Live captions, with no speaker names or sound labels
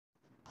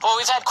Well,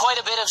 we've had quite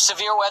a bit of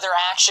severe weather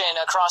action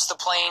across the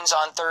plains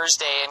on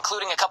Thursday,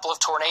 including a couple of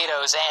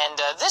tornadoes. And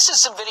this is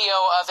some video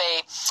of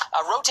a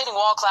rotating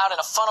wall cloud and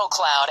a funnel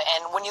cloud.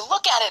 And when you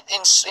look at it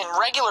in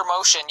regular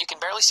motion, you can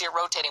barely see it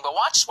rotating. But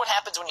watch what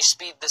happens when you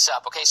speed this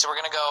up. Okay, so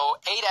we're going to go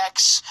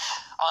 8x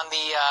on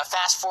the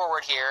fast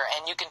forward here,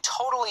 and you can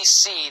totally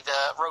see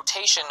the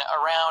rotation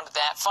around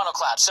that funnel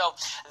cloud. So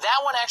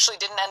that one actually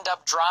didn't end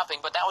up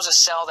dropping, but that was a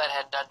cell that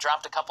had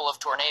dropped a couple of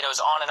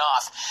tornadoes on and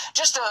off.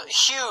 Just a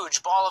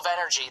huge ball of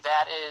energy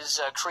that is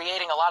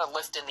creating a lot of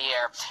lift in the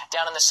air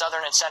down in the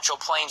southern and central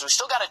plains. We've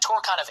still got a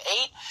TOR CON of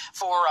 8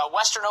 for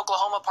western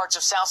Oklahoma, parts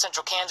of south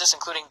central Kansas,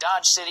 including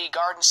Dodge City,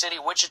 Garden City,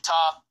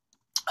 Wichita,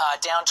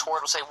 down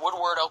toward, we'll say,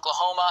 Woodward,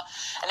 Oklahoma.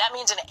 And that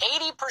means an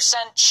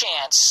 80%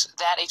 chance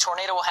that a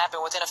tornado will happen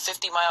within a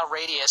 50-mile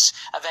radius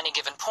of any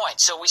given point.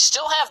 So we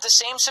still have the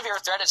same severe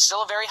threat. It's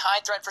still a very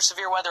high threat for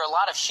severe weather, a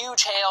lot of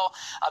huge hail,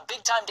 a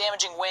big-time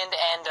damaging wind,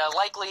 and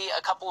likely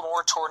a couple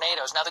more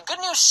tornadoes. Now, the good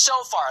news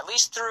so far, at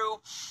least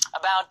through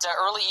about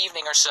early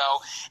evening or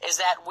so,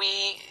 is that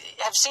we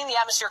have seen the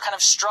atmosphere kind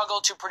of struggle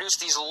to produce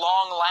these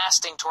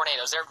long-lasting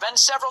tornadoes. There have been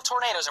several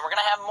tornadoes, and we're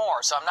going to have more,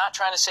 so I'm not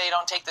trying to say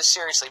don't take this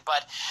seriously,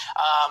 but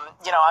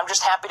I'm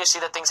just happy to see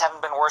that things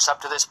haven't been worse up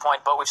to this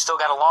point, but we've still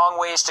got a long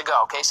ways to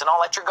go, okay? So don't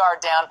let your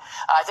guard down.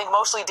 I think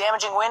mostly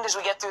damaging wind as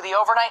we get through the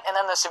overnight, and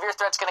then the severe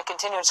threat's going to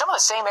continue in some of the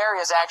same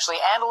areas, actually,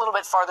 and a little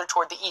bit farther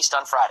toward the east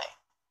on Friday.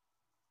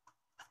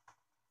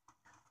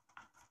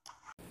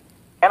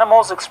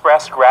 Animals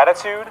express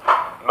gratitude.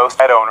 Most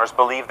pet owners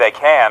believe they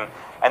can,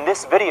 and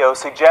this video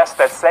suggests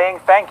that saying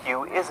thank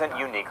you isn't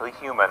uniquely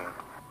human.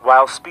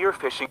 While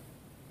spearfishing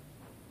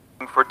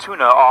for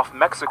tuna off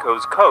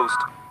Mexico's coast,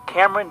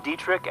 Cameron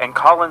Dietrich and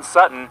Colin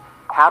Sutton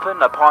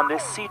happen upon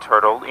this sea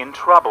turtle in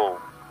trouble.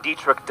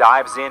 Dietrich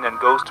dives in and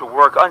goes to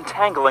work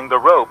untangling the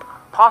rope,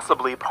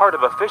 possibly part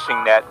of a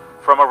fishing net,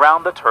 from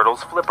around the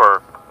turtle's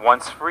flipper.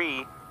 Once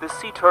free, the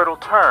sea turtle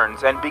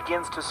turns and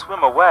begins to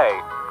swim away.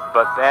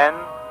 But then,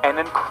 an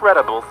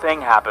incredible thing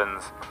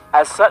happens.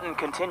 As Sutton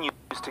continues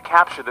to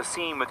capture the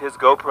scene with his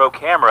GoPro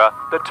camera,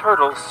 the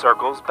turtle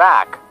circles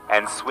back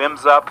and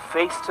swims up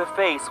face to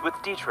face with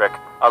Dietrich,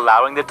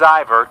 allowing the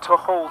diver to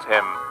hold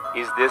him.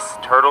 Is this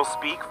turtle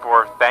speak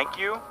for thank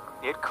you?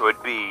 It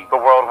could be. The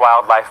World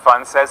Wildlife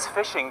Fund says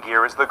fishing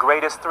gear is the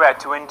greatest threat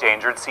to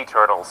endangered sea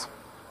turtles.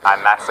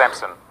 I'm Matt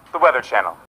Sampson, the Weather Channel.